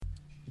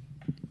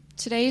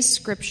Today's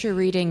scripture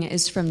reading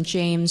is from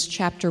James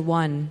chapter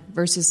 1,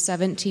 verses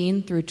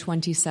 17 through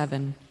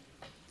 27.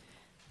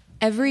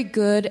 Every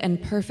good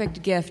and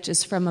perfect gift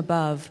is from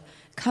above,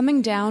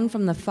 coming down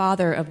from the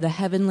Father of the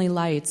heavenly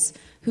lights,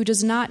 who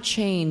does not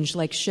change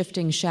like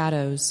shifting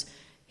shadows.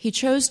 He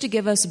chose to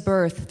give us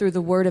birth through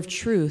the word of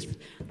truth,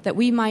 that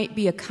we might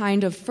be a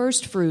kind of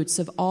firstfruits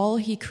of all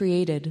he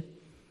created.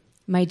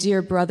 My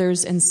dear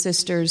brothers and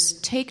sisters,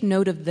 take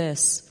note of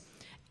this.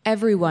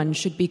 Everyone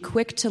should be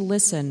quick to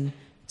listen,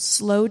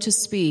 slow to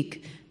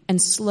speak,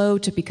 and slow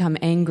to become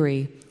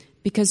angry,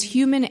 because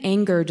human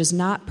anger does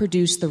not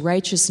produce the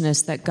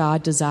righteousness that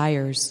God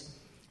desires.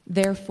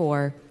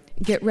 Therefore,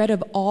 get rid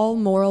of all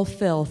moral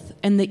filth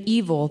and the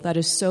evil that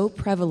is so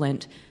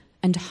prevalent,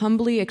 and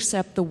humbly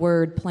accept the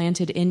word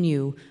planted in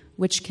you,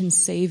 which can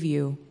save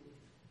you.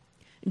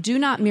 Do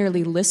not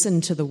merely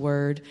listen to the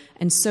word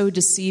and so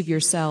deceive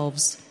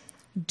yourselves.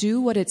 Do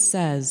what it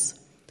says.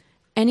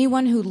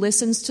 Anyone who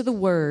listens to the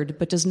word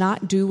but does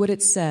not do what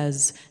it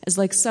says is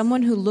like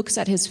someone who looks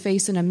at his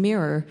face in a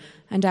mirror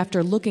and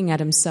after looking at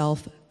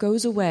himself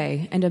goes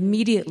away and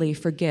immediately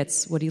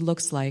forgets what he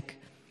looks like.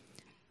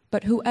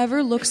 But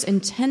whoever looks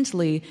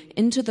intently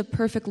into the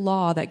perfect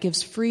law that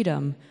gives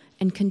freedom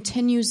and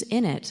continues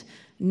in it,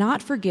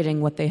 not forgetting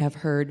what they have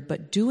heard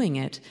but doing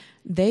it,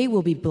 they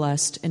will be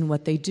blessed in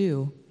what they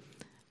do.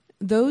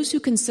 Those who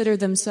consider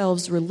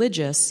themselves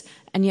religious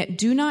and yet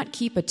do not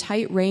keep a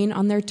tight rein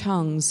on their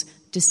tongues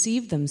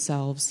deceive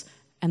themselves,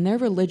 and their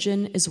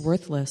religion is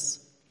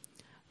worthless.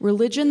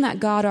 Religion that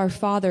God our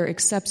Father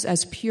accepts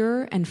as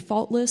pure and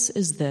faultless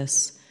is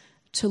this: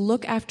 to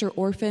look after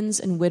orphans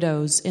and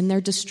widows in their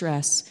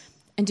distress,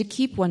 and to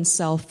keep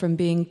oneself from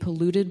being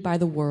polluted by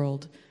the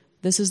world.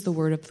 This is the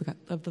word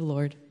of the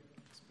Lord.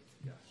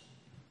 Good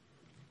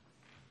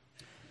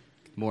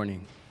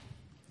morning.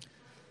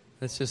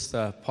 Let's just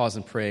pause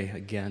and pray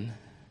again.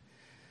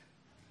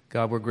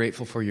 God, we're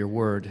grateful for your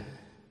word.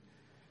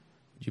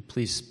 Would you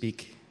please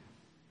speak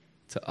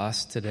to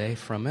us today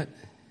from it?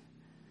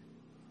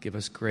 Give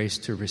us grace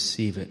to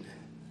receive it,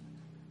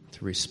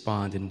 to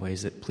respond in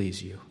ways that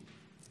please you.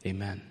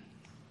 Amen.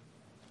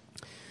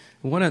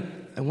 I want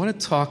to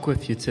talk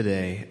with you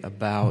today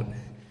about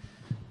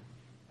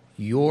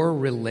your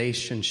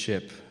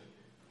relationship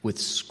with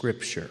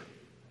Scripture.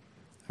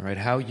 All right,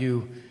 how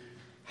you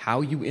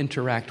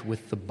interact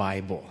with the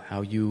Bible,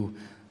 how you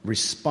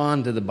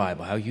respond to the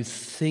Bible, how you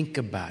think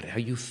about it, how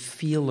you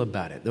feel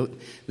about it.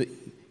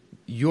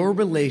 Your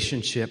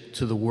relationship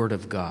to the Word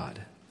of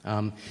God.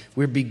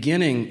 We're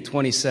beginning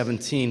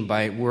 2017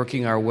 by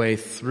working our way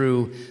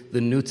through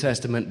the New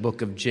Testament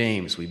book of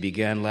James. We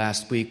began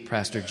last week.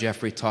 Pastor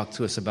Jeffrey talked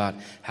to us about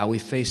how we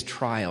face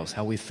trials,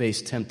 how we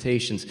face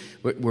temptations.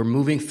 We're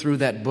moving through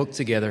that book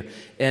together.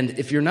 And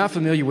if you're not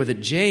familiar with it,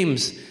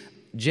 James,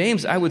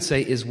 I would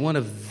say, is one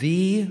of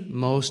the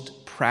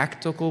most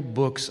practical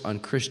books on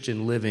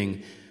Christian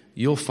living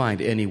you'll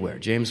find anywhere.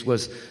 James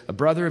was a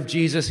brother of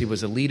Jesus. He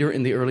was a leader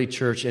in the early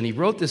church, and he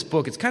wrote this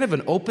book. It's kind of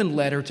an open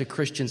letter to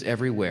Christians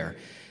everywhere.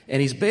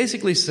 And he's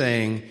basically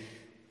saying,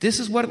 this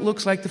is what it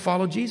looks like to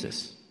follow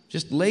Jesus.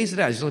 Just lays it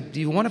out. He's like,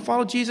 do you want to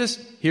follow Jesus?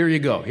 Here you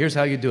go. Here's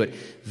how you do it.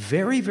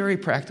 Very, very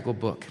practical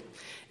book.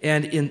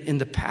 And in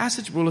the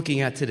passage we're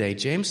looking at today,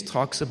 James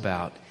talks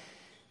about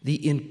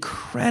the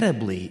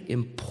incredibly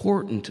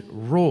important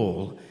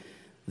role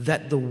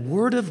that the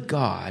Word of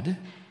God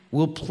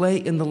will play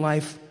in the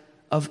life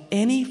of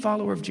any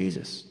follower of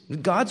Jesus.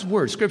 God's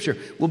Word, Scripture,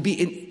 will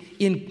be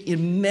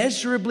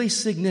immeasurably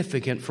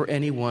significant for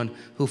anyone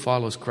who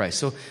follows Christ.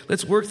 So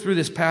let's work through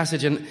this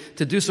passage, and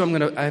to do so,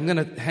 I'm going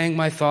to hang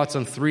my thoughts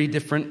on three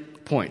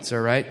different points, all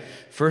right?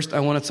 First,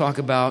 I want to talk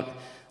about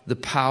the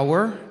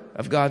power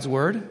of God's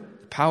Word,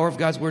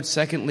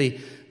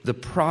 Secondly, the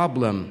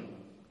problem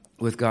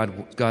with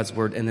God's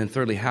Word. And then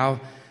thirdly, how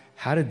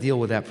to deal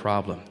with that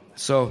problem.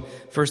 So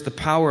first, the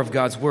power of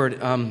God's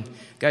Word.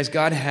 Guys,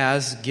 God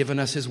has given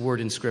us His Word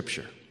in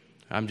Scripture.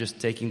 I'm just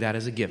taking that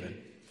as a given.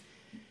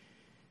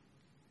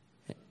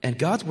 And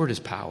God's Word is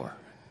power.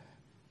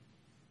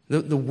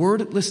 The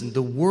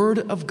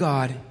Word of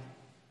God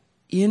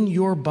in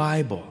your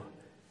Bible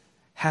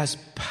has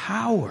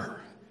power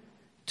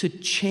to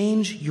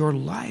change your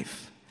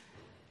life.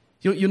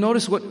 You'll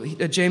notice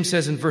what James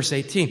says in verse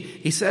 18.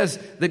 He says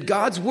that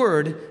God's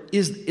Word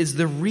is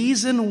the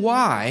reason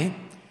why.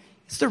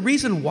 It's the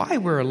reason why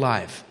we're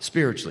alive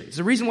spiritually. It's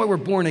the reason why we're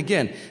born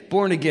again.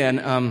 Born again,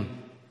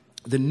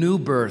 the new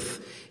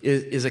birth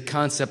is a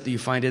concept that you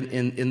find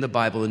in the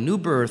Bible. A new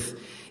birth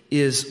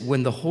is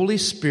when the Holy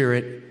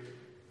Spirit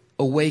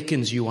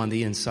awakens you on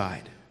the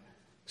inside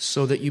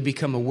so that you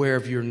become aware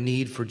of your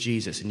need for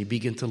Jesus and you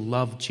begin to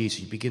love Jesus.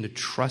 You begin to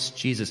trust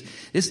Jesus.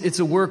 It's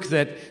a work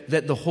that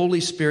the Holy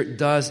Spirit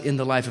does in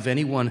the life of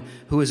anyone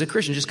who is a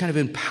Christian, just kind of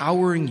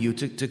empowering you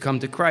to come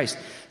to Christ.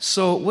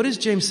 So what is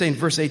James saying,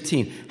 verse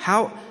 18?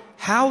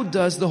 How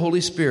does the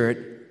Holy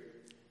Spirit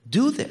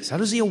do this? How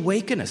does He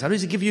awaken us? How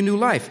does He give you new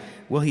life?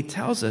 Well, He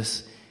tells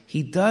us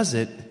He does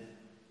it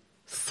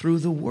through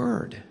the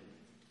Word.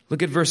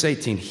 Look at verse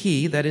 18.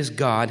 He, that is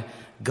God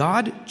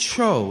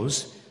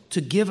chose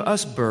to give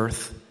us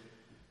birth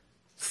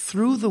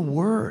through the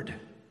Word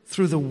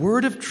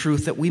of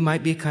truth, that we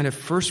might be kind of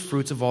first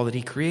fruits of all that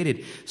he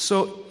created.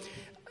 So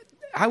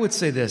I would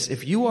say this,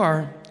 if you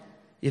are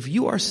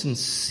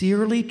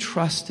sincerely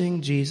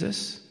trusting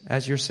Jesus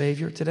as your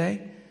Savior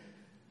today,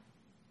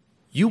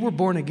 you were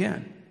born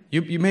again.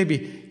 You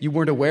maybe you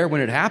weren't aware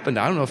when it happened.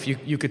 I don't know if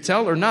you could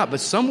tell or not, but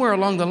somewhere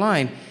along the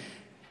line,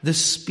 the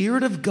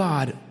Spirit of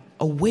God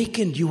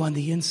awakened you on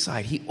the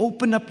inside. He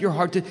opened up your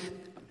heart to.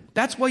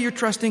 That's why you're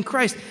trusting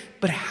Christ.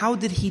 But how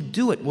did he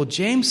do it? Well,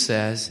 James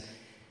says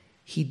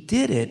he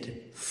did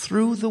it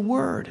through the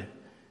Word.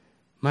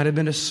 Might have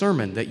been a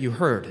sermon that you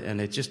heard, and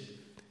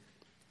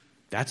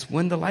that's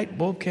when the light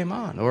bulb came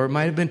on. Or it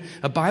might have been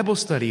a Bible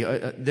study,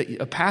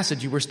 a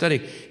passage you were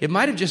studying. It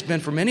might have just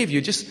been, for many of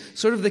you, just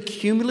sort of the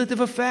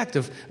cumulative effect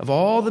of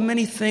all the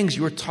many things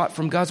you were taught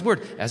from God's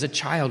Word as a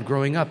child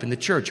growing up in the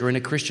church or in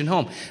a Christian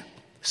home.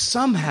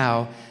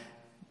 Somehow,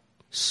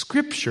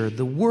 Scripture,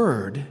 the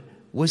Word,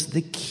 was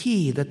the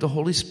key that the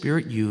Holy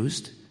Spirit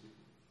used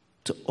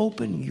to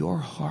open your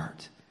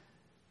heart.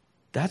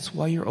 That's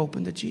why you're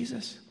open to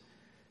Jesus.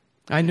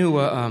 I knew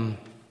a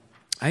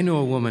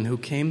woman who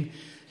came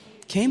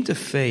to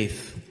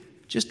faith,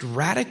 just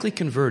radically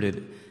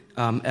converted,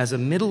 as a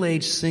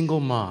middle-aged single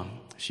mom.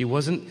 She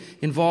wasn't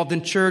involved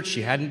in church.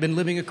 She hadn't been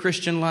living a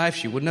Christian life.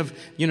 She wouldn't have,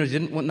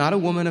 not a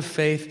woman of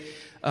faith.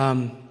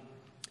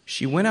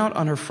 She went out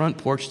on her front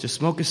porch to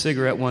smoke a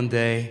cigarette one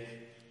day,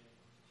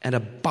 and a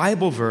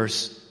Bible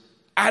verse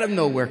out of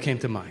nowhere came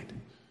to mind.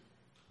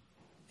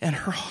 And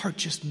her heart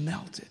just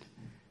melted.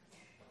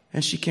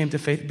 And she came to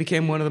faith,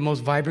 became one of the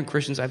most vibrant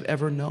Christians I've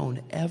ever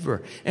known,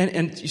 ever.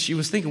 And she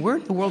was thinking, where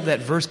in the world did that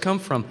verse come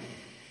from?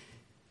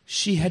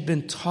 She had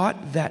been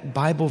taught that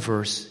Bible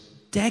verse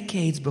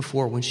decades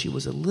before when she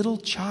was a little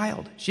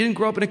child. She didn't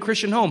grow up in a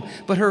Christian home,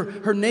 but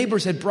her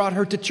neighbors had brought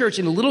her to church.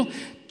 In a little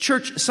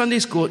church Sunday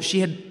school, she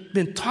had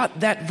been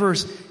taught that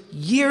verse.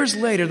 Years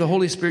later, the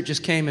Holy Spirit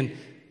just came and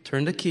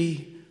turned the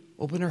key,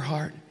 opened her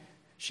heart.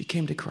 She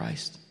came to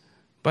Christ.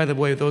 By the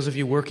way, those of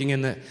you working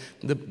in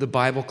the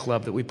Bible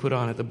club that we put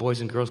on at the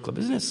Boys and Girls Club,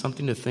 isn't it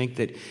something to think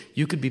that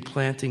you could be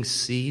planting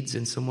seeds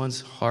in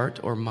someone's heart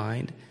or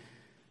mind?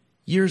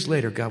 Years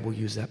later, God will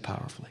use that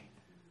powerfully.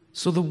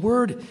 So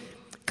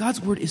God's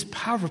Word is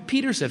powerful.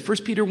 Peter said, 1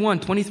 Peter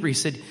 1:23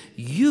 said,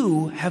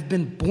 you have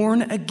been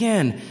born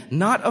again,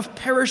 not of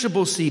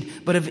perishable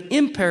seed, but of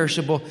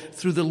imperishable,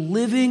 through the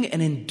living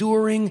and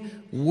enduring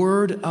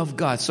Word of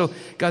God. So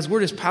God's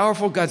Word is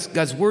powerful.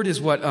 God's Word is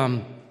what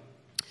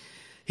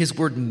His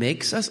Word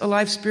makes us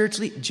alive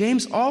spiritually.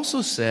 James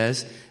also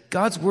says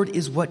God's Word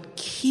is what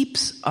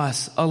keeps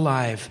us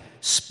alive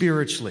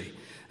spiritually.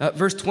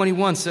 Verse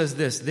 21 says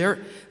this,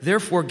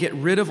 therefore get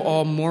rid of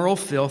all moral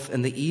filth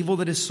and the evil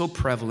that is so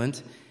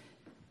prevalent.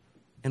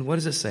 And what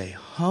does it say?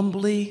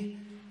 Humbly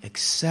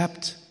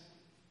accept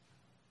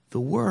the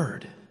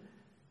Word.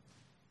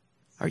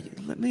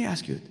 Let me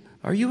ask you,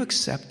 are you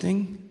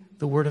accepting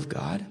the Word of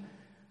God?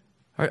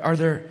 Are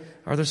there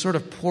sort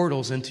of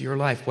portals into your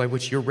life by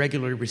which you're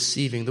regularly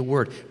receiving the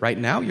Word? Right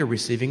now, you're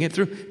receiving it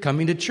through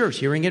coming to church,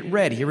 hearing it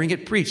read, hearing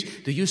it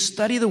preached. Do you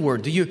study the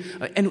Word? Do you?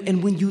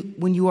 And when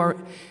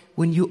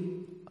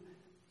you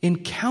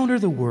encounter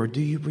the Word,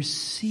 do you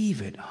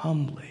receive it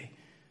humbly?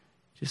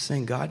 Just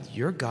saying, God,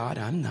 you're God,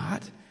 I'm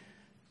not.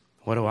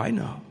 What do I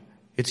know?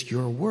 It's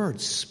your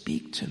Word.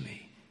 Speak to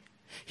me.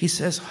 He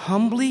says,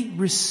 humbly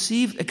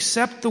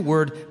accept the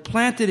Word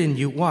planted in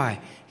you.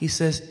 Why? He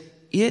says,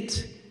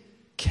 it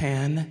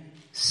can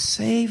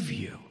save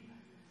you.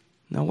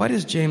 Now, why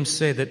does James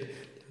say that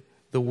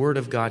the Word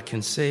of God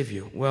can save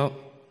you? Well,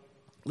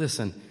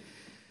 listen,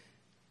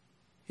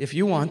 if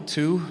you want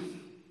to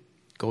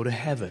go to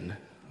heaven,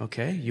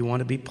 okay, you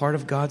want to be part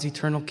of God's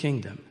eternal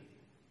kingdom,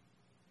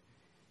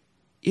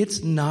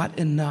 it's not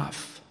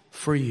enough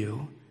for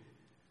you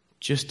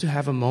just to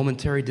have a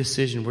momentary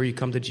decision where you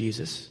come to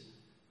Jesus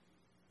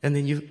and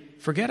then you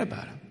forget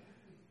about Him.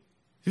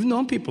 You've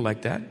known people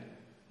like that.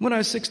 When I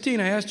was 16,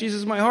 I asked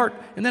Jesus in my heart,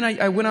 and then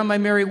I went on my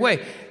merry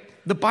way.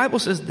 The Bible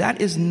says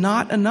that is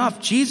not enough.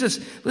 Jesus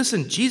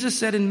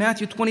said in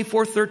Matthew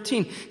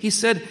 24:13, He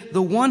said,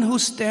 the one who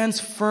stands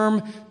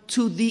firm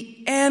to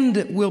the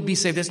end will be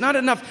saved. It's not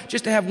enough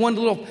just to have one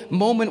little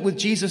moment with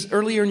Jesus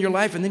earlier in your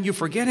life and then you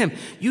forget Him.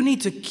 You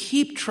need to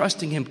keep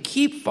trusting Him,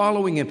 keep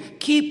following Him,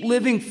 keep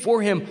living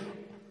for Him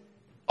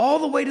all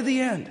the way to the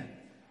end.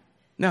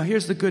 Now,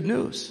 here's the good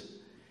news.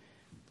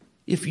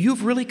 If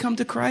you've really come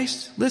to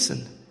Christ,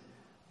 listen,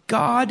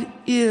 God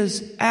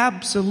is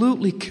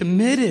absolutely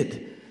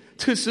committed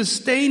to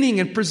sustaining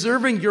and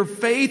preserving your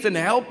faith and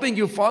helping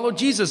you follow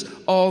Jesus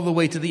all the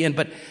way to the end.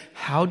 But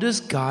how does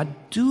God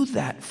do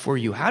that for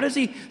you? How does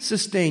He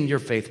sustain your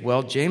faith?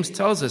 Well, James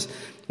tells us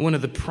one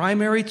of the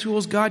primary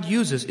tools God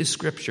uses is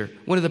Scripture.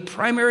 One of the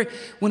primary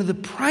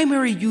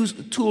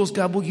tools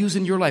God will use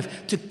in your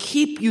life to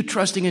keep you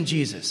trusting in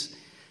Jesus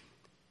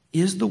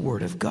is the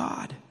Word of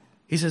God.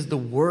 He says the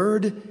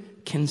Word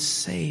can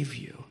save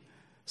you.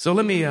 So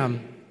let me,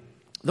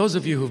 those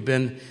of you who've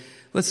been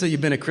let's say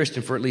you've been a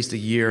Christian for at least a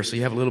year, so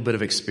you have a little bit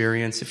of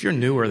experience. If you're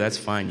newer, that's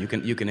fine. You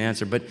can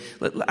answer. But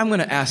I'm going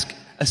to ask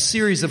a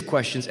series of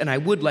questions, and I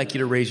would like you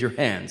to raise your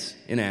hands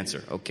in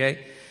answer,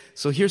 okay?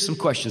 So here's some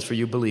questions for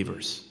you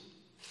believers.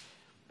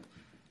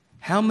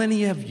 How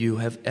many of you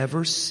have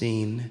ever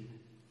seen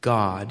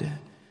God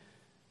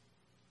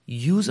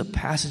use a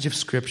passage of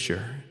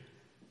Scripture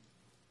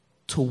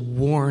to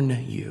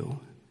warn you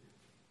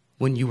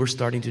when you were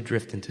starting to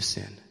drift into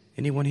sin?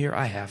 Anyone here?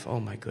 I have.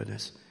 Oh my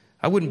goodness.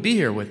 I wouldn't be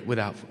here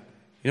without.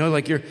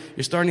 Like you're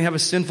starting to have a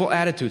sinful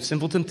attitude,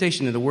 sinful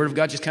temptation, and the Word of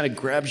God just kind of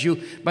grabs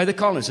you by the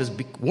collar and says,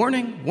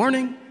 warning,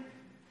 warning.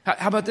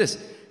 How about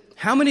this?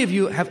 How many of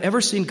you have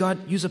ever seen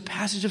God use a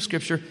passage of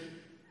Scripture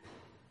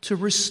to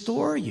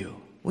restore you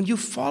when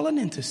you've fallen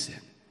into sin?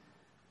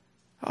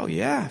 Oh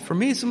yeah, for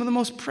me, some of the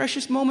most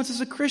precious moments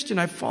as a Christian.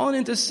 I've fallen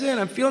into sin.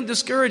 I'm feeling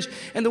discouraged.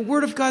 And the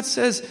Word of God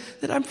says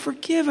that I'm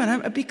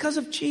forgiven because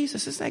of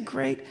Jesus. Isn't that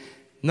great?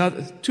 Now,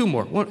 two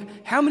more. One,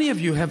 how many of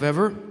you have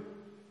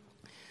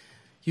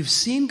you've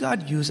seen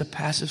God use a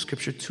passage of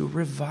Scripture to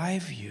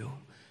revive you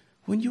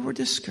when you were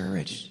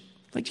discouraged?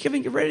 Like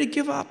you're ready to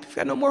give up. You've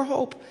got no more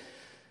hope.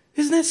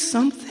 Isn't that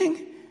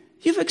something?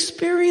 You've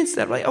experienced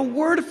that, right? A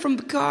word from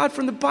God,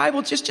 from the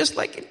Bible, just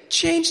like it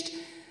changed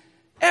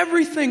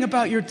everything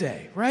about your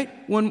day, right?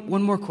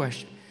 One more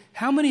question.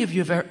 How many of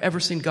you have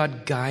ever seen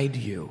God guide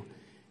you,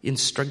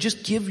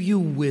 just give you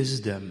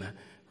wisdom,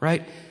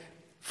 right?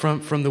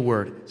 From the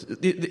Word.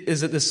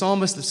 Is it the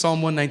psalmist of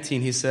Psalm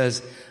 119? He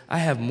says, I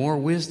have more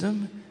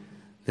wisdom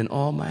than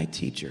all my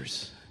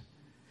teachers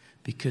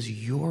because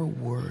your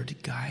Word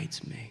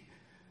guides me.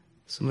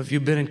 Some of you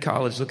have been in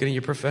college looking at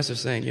your professor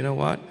saying, you know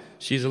what?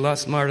 She's a lot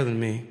smarter than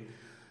me,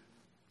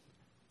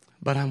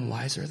 but I'm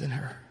wiser than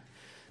her.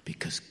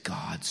 Because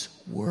God's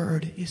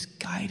Word is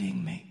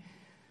guiding me.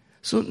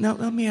 So now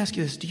let me ask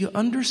you this. Do you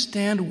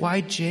understand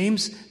why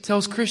James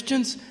tells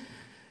Christians,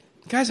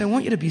 guys, I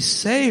want you to be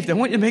saved. I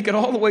want you to make it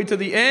all the way to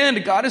the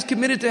end. God is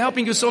committed to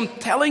helping you. So I'm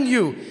telling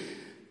you,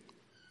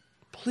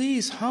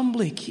 please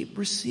humbly keep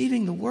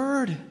receiving the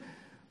Word.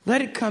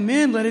 Let it come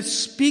in. Let it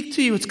speak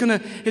to you. It's going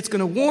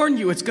to warn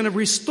you. It's going to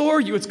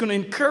restore you. It's going to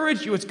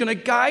encourage you. It's going to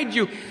guide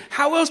you.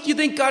 How else do you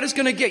think God is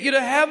going to get you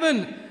to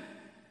heaven?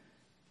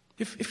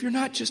 If you're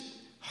not just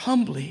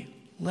humbly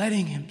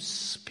letting Him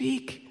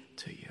speak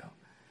to you.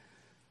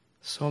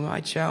 So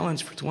my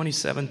challenge for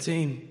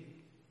 2017,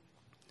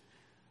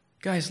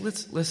 guys,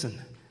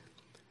 listen.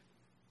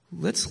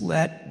 Let's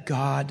let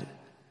God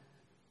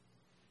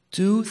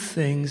do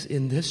things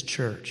in this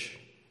church,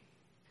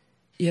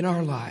 in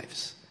our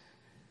lives,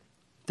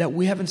 that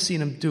we haven't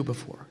seen Him do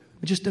before.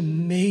 Just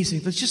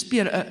amazing. Let's just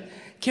be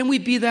can we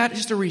be that?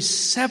 Just a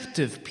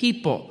receptive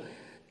people.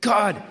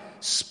 God,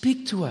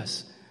 speak to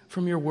us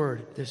from your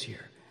Word this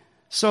year.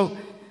 So,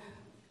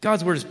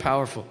 God's Word is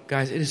powerful.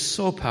 Guys, it is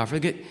so powerful.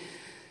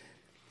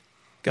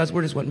 God's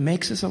Word is what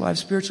makes us alive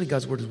spiritually.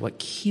 God's Word is what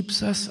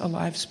keeps us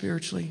alive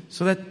spiritually.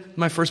 So that,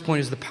 my first point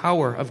is the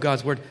power of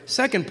God's Word.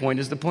 Second point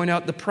is to point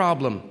out the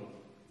problem.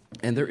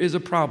 And there is a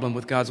problem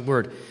with God's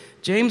Word.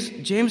 James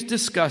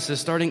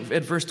discusses, starting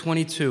at verse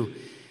 22,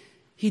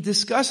 he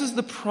discusses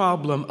the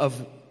problem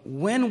of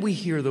when we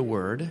hear the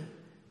Word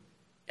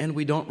and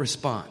we don't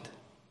respond.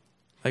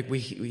 Like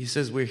he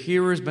says we're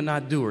hearers but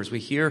not doers. We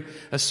hear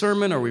a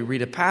sermon or we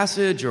read a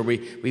passage or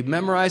we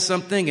memorize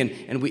something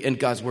and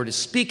God's Word is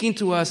speaking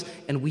to us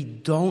and we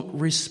don't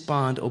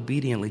respond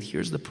obediently.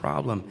 Here's the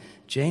problem.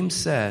 James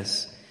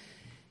says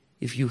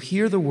if you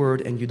hear the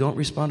Word and you don't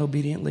respond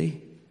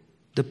obediently,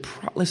 the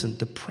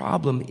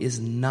problem is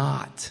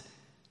not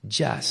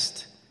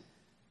just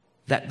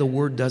that the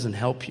Word doesn't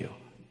help you.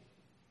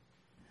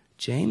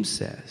 James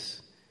says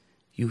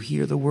you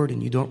hear the Word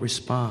and you don't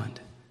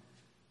respond.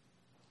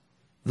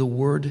 The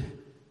Word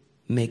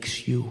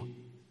makes you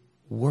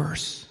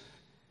worse.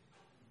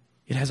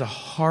 It has a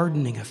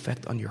hardening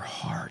effect on your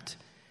heart.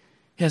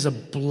 It has a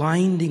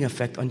blinding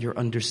effect on your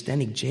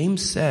understanding.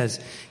 James says,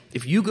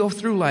 if you go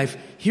through life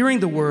hearing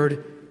the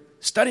Word,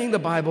 studying the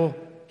Bible,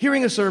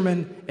 hearing a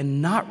sermon,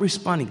 and not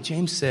responding,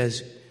 James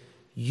says,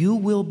 you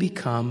will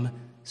become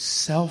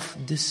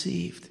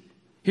self-deceived.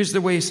 Here's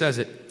the way he says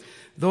it.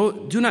 Though,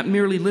 do not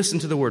merely listen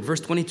to the Word.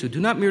 Verse 22,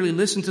 do not merely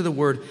listen to the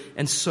Word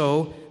and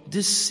so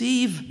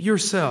deceive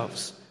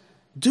yourselves.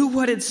 Do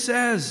what it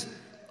says.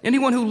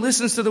 Anyone who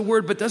listens to the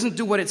Word but doesn't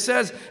do what it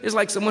says is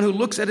like someone who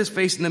looks at his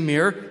face in the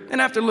mirror and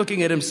after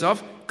looking at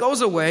himself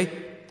goes away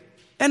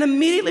and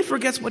immediately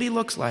forgets what he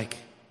looks like.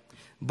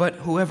 But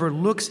whoever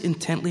looks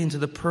intently into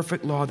the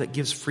perfect law that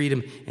gives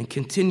freedom and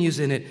continues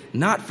in it,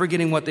 not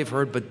forgetting what they've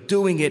heard but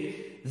doing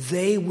it,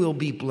 they will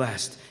be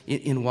blessed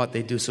in what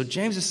they do. So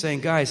James is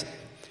saying, guys,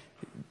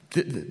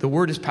 the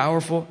Word is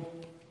powerful,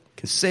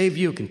 can save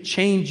you, can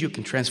change you,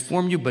 can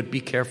transform you, but be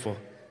careful.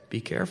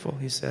 Be careful,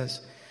 he says.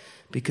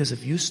 Because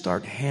if you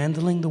start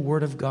handling the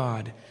Word of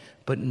God,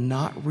 but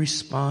not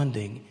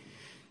responding,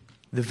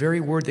 the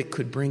very Word that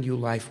could bring you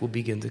life will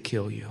begin to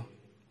kill you.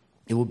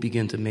 It will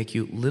begin to make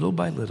you, little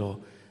by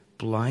little,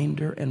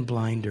 blinder and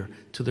blinder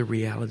to the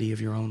reality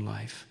of your own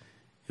life.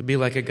 It'd be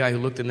like a guy who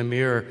looked in the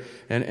mirror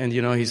and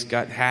he's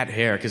got hat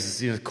hair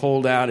because it's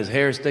cold out, his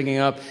hair is sticking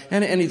up,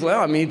 and he's like,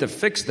 I need to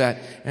fix that.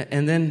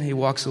 And then he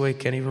walks away,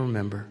 can't even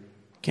remember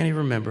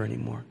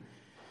anymore.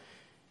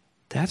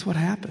 That's what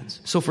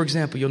happens. So, for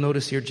example, you'll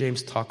notice here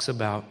James talks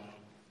about,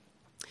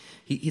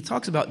 he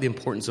talks about the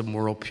importance of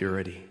moral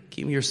purity,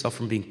 keeping yourself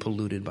from being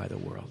polluted by the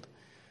world.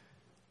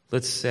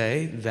 Let's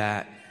say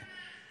that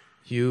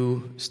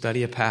you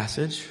study a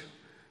passage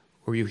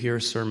or you hear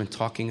a sermon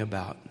talking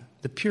about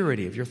the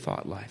purity of your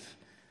thought life,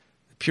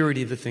 the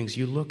purity of the things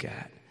you look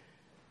at.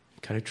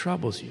 It kind of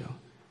troubles you.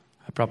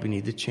 I probably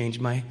need to change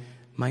my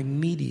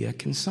media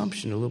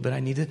consumption a little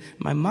bit.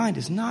 My mind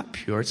is not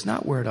pure. It's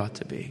not where it ought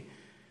to be.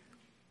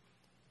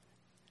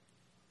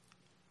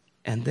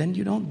 And then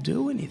you don't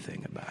do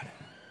anything about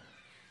it.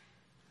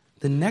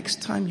 The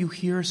next time you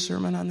hear a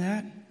sermon on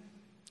that,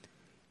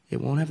 it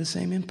won't have the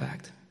same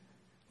impact.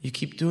 You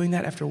keep doing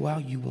that, after a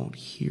while, you won't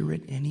hear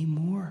it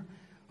anymore.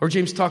 Or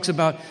James talks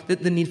about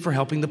the need for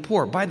helping the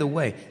poor. By the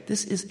way,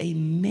 this is a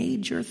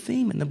major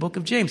theme in the book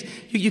of James.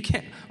 You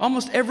can't,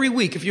 almost every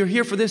week, if you're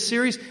here for this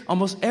series,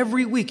 almost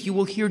every week you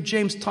will hear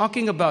James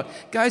talking about,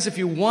 guys, if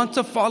you want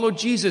to follow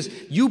Jesus,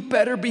 you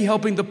better be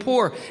helping the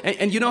poor.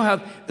 And you know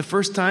how the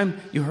first time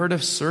you heard a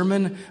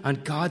sermon on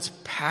God's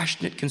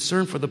passionate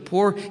concern for the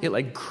poor, it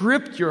like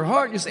gripped your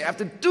heart. You say, I have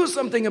to do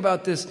something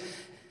about this.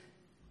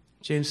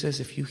 James says,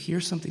 if you hear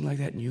something like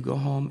that and you go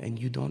home and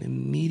you don't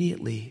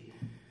immediately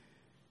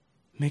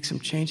make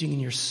some changes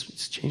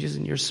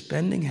in your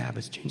spending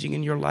habits, changing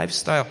in your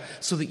lifestyle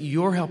so that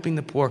you're helping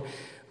the poor,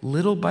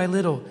 little by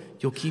little,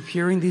 you'll keep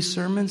hearing these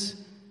sermons.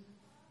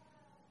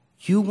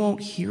 You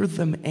won't hear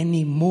them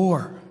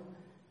anymore.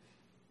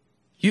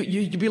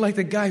 You'd be like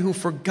the guy who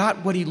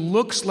forgot what he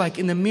looks like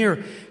in the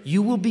mirror.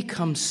 You will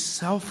become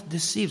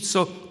self-deceived.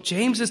 So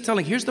James is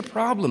telling, here's the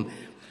problem.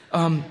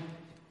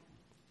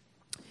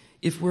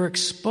 If we're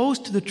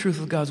exposed to the truth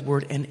of God's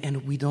word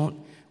and we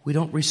don't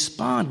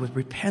respond with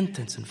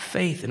repentance and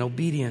faith and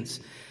obedience,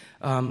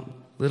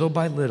 little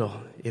by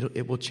little,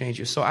 it will change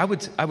you. So I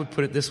would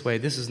put it this way.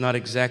 This is not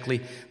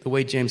exactly the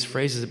way James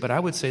phrases it, but I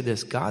would say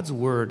this. God's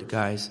word,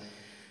 guys,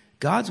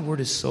 God's word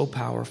is so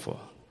powerful.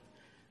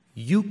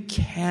 You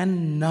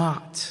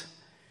cannot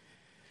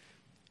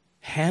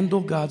handle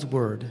God's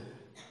word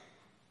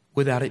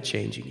without it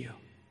changing you.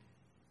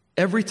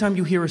 Every time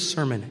you hear a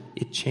sermon,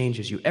 it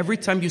changes you. Every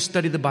time you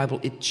study the Bible,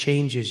 it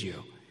changes you.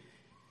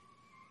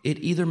 It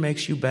either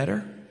makes you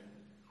better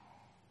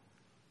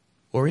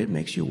or it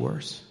makes you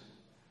worse.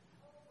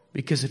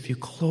 Because if you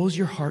close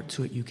your heart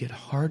to it, you get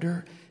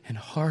harder and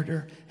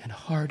harder and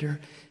harder,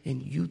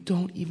 and you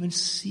don't even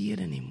see it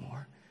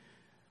anymore.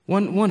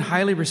 One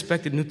highly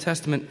respected New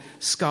Testament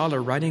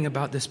scholar writing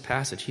about this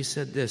passage, he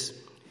said this: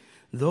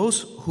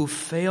 those who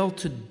fail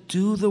to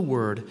do the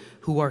word,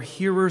 who are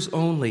hearers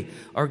only,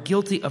 are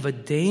guilty of a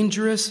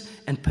dangerous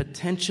and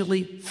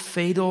potentially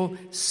fatal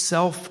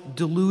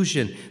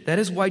self-delusion. That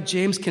is why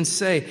James can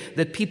say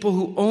that people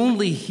who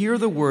only hear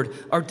the word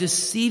are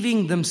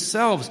deceiving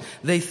themselves.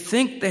 They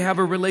think they have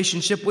a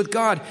relationship with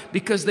God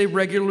because they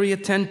regularly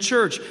attend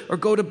church or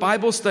go to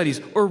Bible studies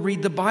or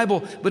read the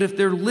Bible. But if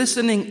their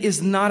listening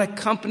is not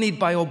accompanied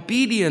by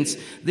obedience,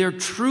 their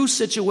true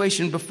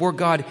situation before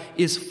God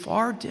is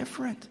far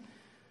different.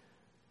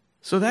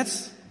 So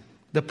that's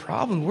the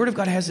problem. The Word of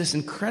God has this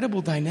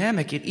incredible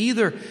dynamic. It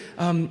either,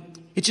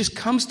 it just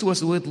comes to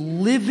us with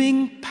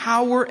living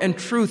power and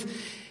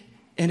truth.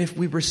 And if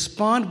we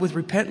respond with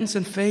repentance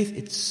and faith,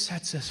 it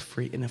sets us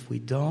free. And if we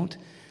don't,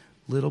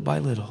 little by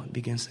little, it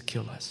begins to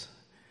kill us.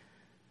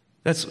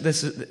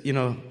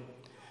 That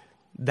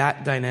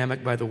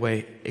dynamic, by the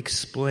way,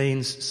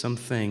 explains some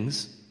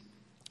things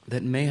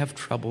that may have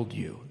troubled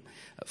you.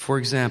 For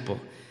example,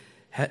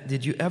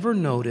 did you ever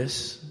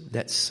notice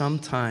that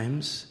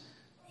sometimes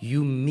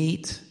you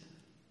meet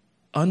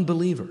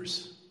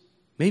unbelievers,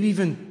 maybe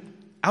even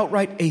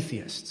outright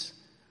atheists,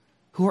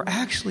 who are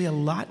actually a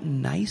lot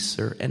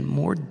nicer and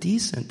more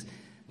decent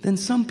than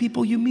some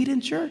people you meet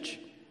in church?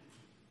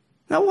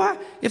 Now, why?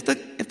 If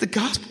the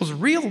gospel's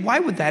real, why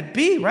would that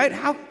be, right?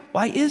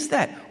 Why is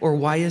that? Or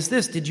why is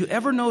this? Did you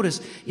ever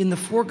notice in the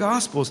four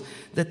gospels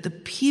that the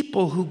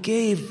people who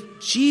gave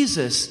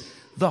Jesus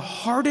the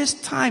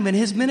hardest time in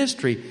his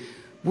ministry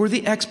were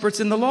the experts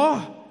in the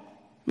law?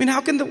 I mean,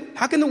 how can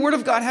the Word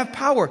of God have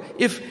power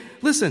if,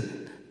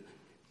 listen,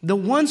 the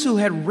ones who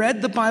had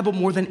read the Bible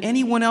more than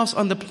anyone else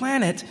on the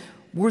planet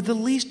were the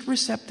least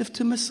receptive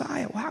to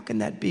Messiah? Well, how can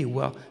that be?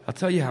 Well, I'll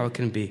tell you how it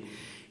can be.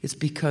 It's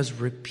because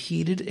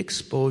repeated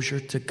exposure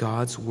to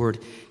God's Word,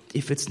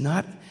 if it's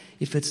not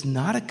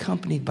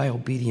accompanied by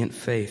obedient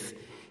faith,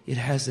 it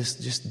has this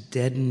just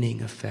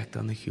deadening effect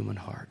on the human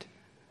heart.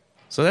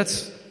 So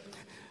that's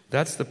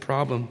the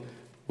problem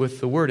with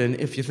the Word. And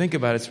if you think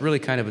about it, it's really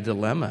kind of a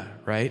dilemma,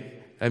 right?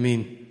 I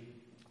mean,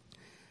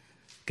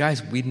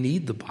 guys, we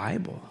need the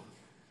Bible.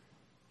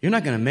 You're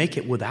not going to make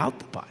it without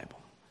the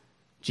Bible.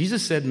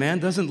 Jesus said man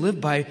doesn't live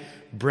by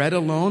bread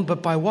alone,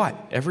 but by what?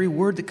 Every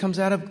word that comes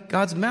out of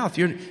God's mouth.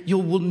 You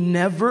will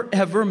never,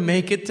 ever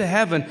make it to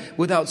heaven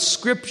without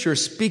Scripture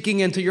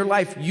speaking into your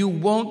life. You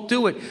won't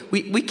do it.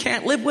 We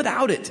can't live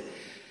without it.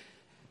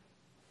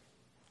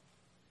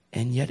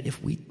 And yet,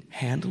 if we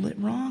handle it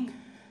wrong,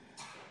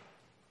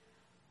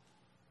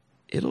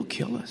 it'll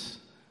kill us.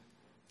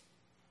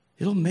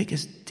 It'll make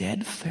us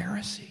dead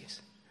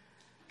Pharisees.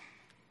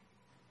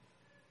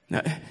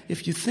 Now,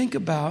 if you think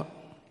about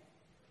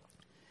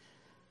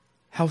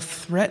how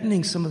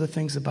threatening some of the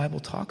things the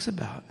Bible talks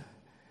about,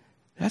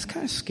 that's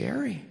kind of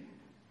scary.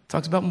 It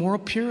talks about moral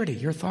purity,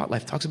 your thought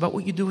life. It talks about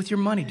what you do with your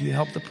money. Do you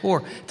help the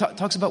poor? It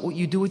talks about what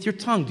you do with your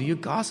tongue. Do you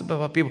gossip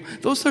about people?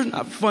 Those are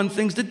not fun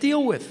things to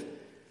deal with.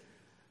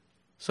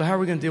 So how are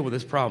we going to deal with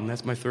this problem?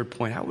 That's my third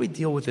point. How do we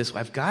deal with this?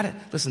 I've got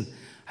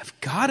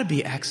to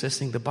be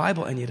accessing the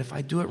Bible, and yet if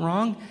I do it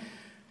wrong,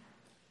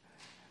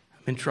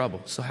 I'm in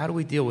trouble. So how do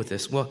we deal with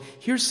this? Well,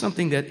 here's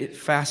something that it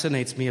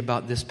fascinates me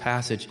about this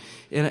passage,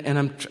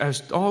 and I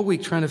was all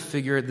week trying to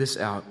figure this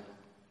out.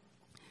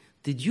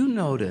 Did you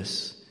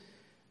notice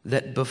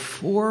that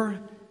before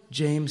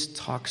James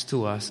talks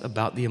to us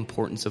about the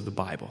importance of the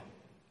Bible,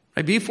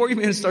 right, before he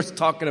even starts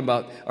talking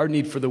about our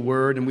need for the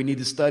Word and we need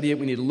to study it,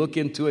 we need to look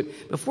into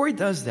it, before he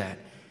does that,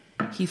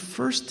 he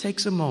first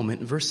takes a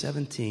moment in verse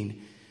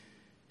 17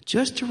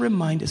 just to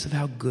remind us of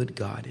how good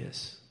God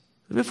is.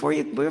 Before he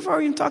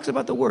even talks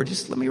about the Word,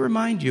 just let me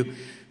remind you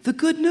the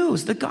good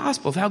news, the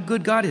gospel of how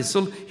good God is.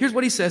 So here's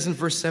what he says in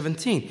verse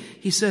 17.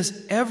 He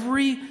says,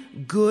 every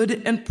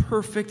good and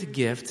perfect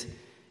gift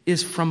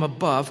is from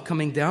above,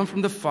 coming down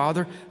from the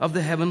Father of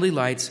the heavenly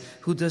lights,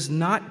 who does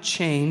not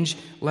change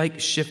like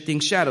shifting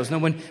shadows. Now,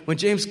 when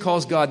James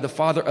calls God the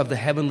Father of the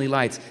heavenly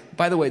lights,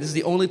 by the way, this is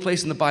the only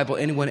place in the Bible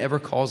anyone ever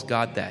calls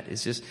God that.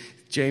 It's just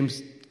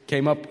James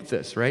came up with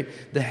this, right?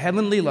 The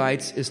heavenly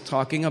lights is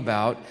talking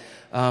about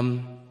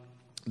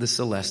the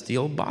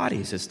celestial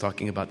bodies. It's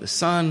talking about the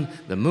sun,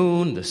 the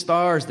moon, the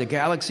stars, the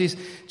galaxies.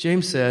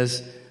 James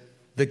says,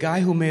 the guy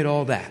who made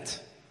all that,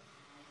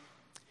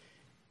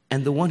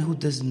 and the one who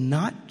does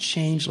not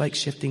change like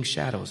shifting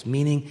shadows,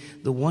 meaning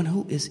the one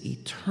who is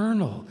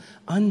eternal,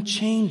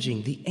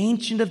 unchanging, the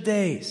Ancient of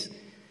Days.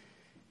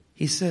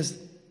 He says,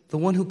 the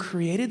one who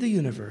created the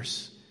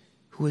universe,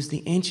 who is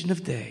the Ancient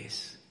of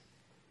Days,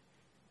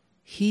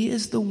 he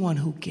is the one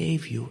who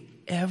gave you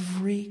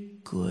every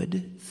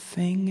good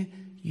thing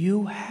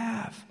you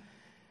have.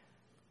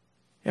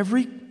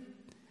 Every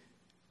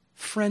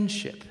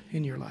friendship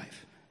in your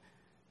life.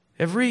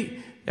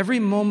 Every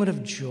moment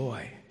of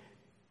joy.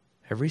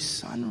 Every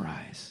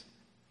sunrise.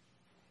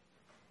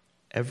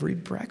 Every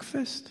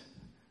breakfast.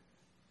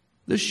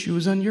 The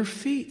shoes on your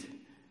feet.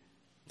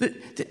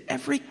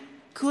 Every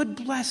good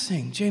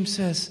blessing. James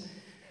says,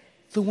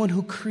 the one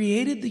who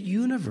created the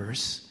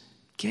universe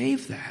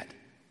gave that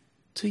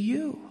to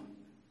you.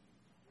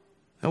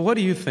 Now, what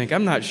do you think?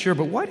 I'm not sure,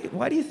 but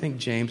why do you think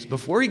James,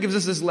 before he gives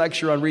us this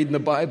lecture on reading the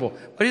Bible,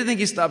 why do you think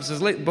he stops us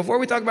late? Before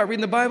we talk about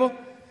reading the Bible,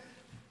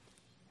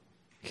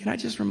 can I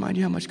just remind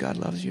you how much God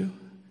loves you?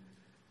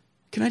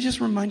 Can I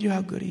just remind you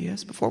how good he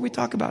is? Before we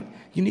talk about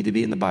you need to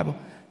be in the Bible,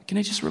 can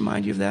I just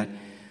remind you of that?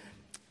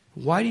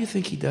 Why do you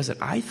think he does it?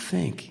 I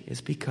think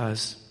it's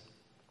because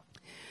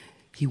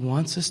he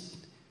wants us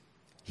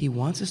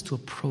to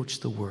approach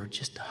the Word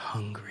just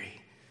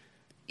hungry,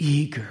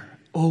 eager,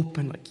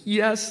 open, like,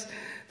 yes,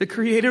 the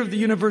creator of the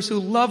universe who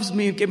loves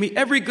me and gave me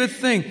every good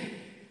thing,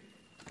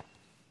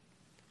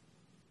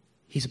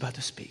 he's about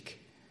to speak.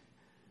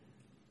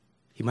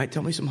 He might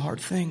tell me some hard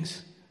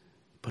things,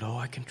 but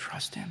I can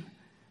trust him.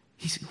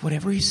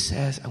 Whatever he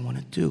says, I want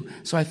to do.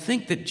 So I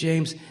think that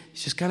James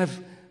is just kind of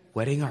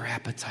whetting our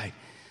appetite.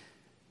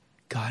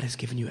 God has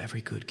given you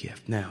every good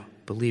gift. Now,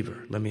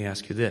 believer, let me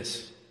ask you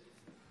this.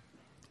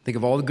 Think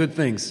of all the good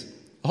things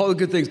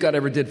God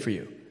ever did for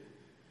you.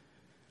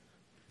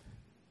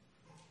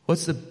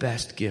 What's the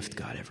best gift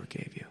God ever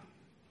gave you?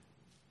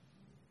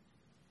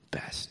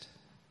 Best.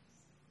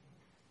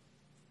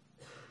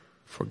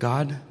 For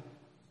God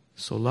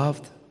so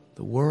loved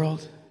the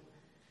world,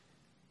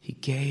 he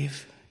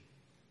gave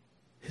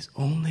his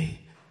only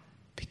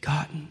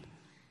begotten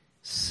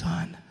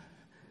Son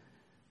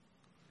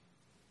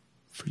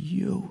for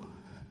you.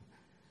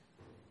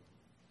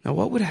 Now,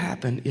 what would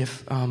happen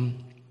if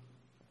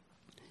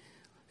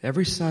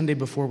every Sunday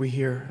before we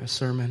hear a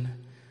sermon,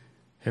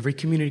 every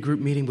community group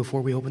meeting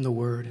before we open the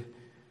Word,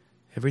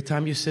 every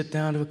time you sit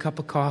down to a cup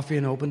of coffee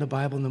and open the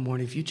Bible in the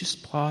morning, if you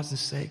just pause and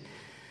say,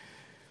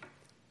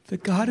 the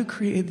God who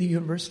created the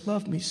universe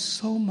loved me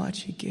so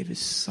much, he gave his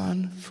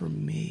Son for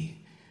me.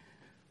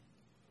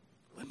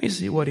 Let me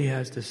see what he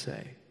has to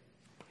say.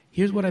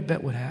 Here's what I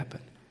bet would happen.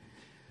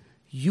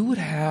 You would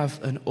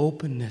have an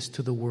openness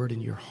to the Word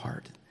in your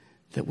heart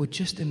that would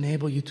just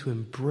enable you to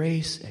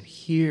embrace and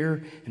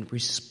hear and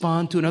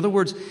respond to. In other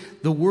words,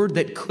 the Word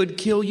that could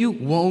kill you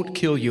won't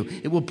kill you.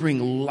 It will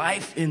bring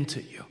life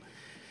into you.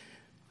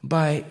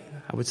 I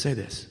would say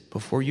this,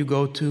 before you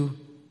go to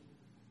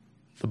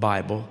the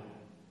Bible,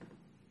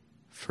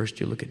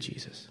 first you look at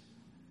Jesus.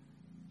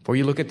 Before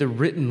you look at the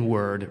written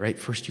word, right,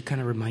 first you kind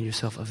of remind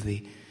yourself of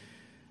the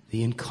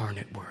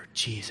incarnate word,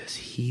 Jesus.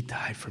 He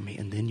died for me.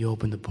 And then you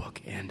open the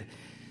book and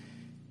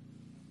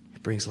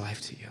it brings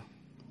life to you.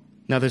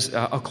 Now,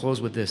 I'll close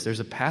with this. There's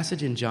a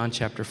passage in John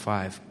chapter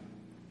 5.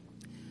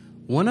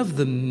 One of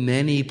the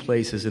many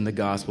places in the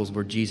Gospels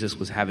where Jesus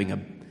was having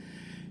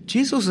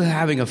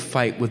a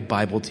fight with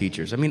Bible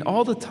teachers. I mean,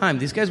 all the time.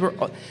 These guys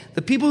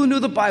the people who knew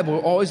the Bible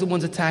were always the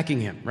ones attacking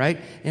him, right?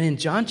 And in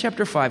John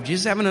chapter 5,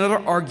 Jesus is having another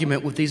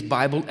argument with these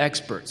Bible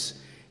experts.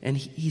 And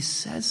he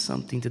says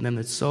something to them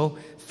that's so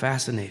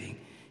fascinating.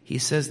 He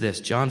says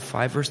this, John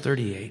 5, verse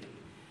 38.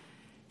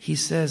 He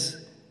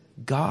says,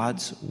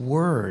 God's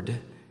word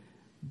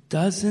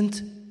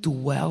doesn't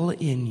dwell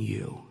in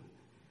you,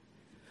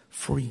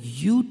 for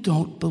you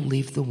don't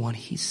believe the one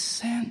he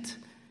sent.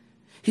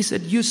 He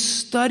said, you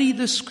study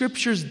the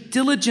scriptures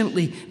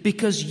diligently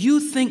because you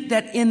think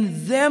that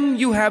in them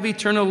you have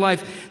eternal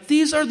life.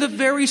 These are the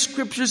very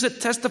scriptures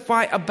that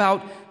testify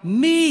about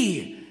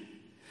me.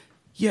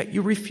 Yet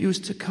you refuse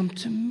to come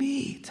to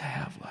me to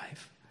have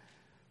life.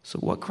 So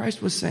what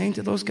Christ was saying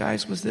to those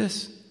guys was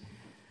this.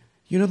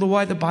 You know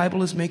why the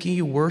Bible is making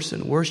you worse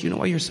and worse? You know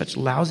why you're such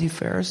lousy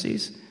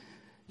Pharisees?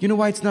 You know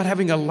why it's not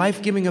having a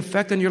life-giving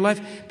effect on your life?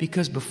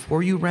 Because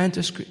before you ran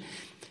to Scripture,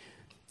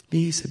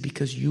 he said,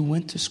 because you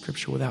went to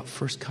Scripture without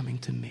first coming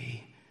to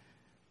me,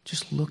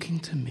 just looking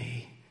to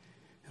me,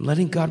 and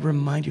letting God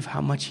remind you of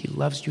how much he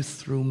loves you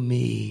through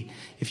me.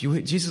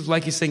 Jesus,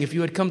 like he's saying, if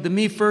you had come to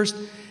me first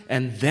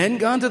and then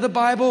gone to the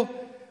Bible,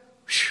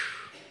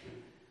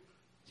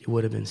 you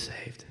would have been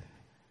saved.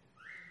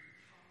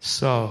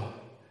 So,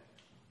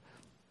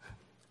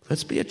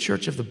 let's be a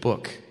church of the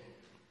book.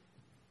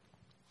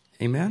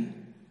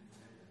 Amen?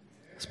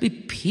 Let's be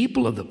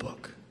people of the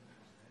book.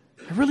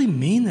 I really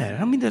mean that. I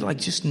don't mean to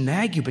just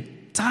nag you,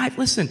 but dive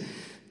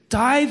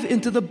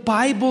into the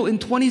Bible in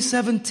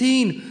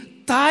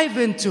 2017. Dive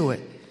into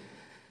it.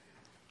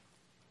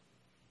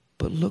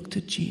 But look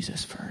to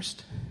Jesus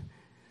first.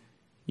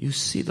 You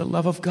see the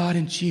love of God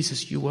in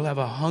Jesus. You will have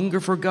a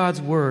hunger for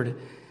God's word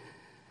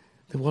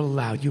that will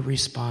allow you to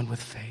respond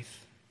with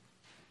faith.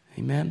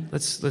 Amen?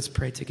 Let's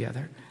pray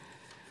together.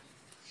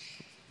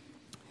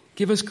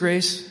 Give us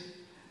grace,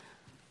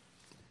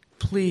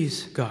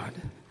 please, God,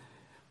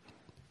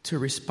 to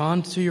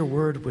respond to your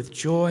word with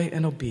joy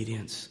and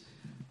obedience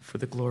for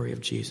the glory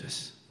of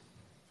Jesus.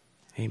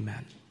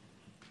 Amen.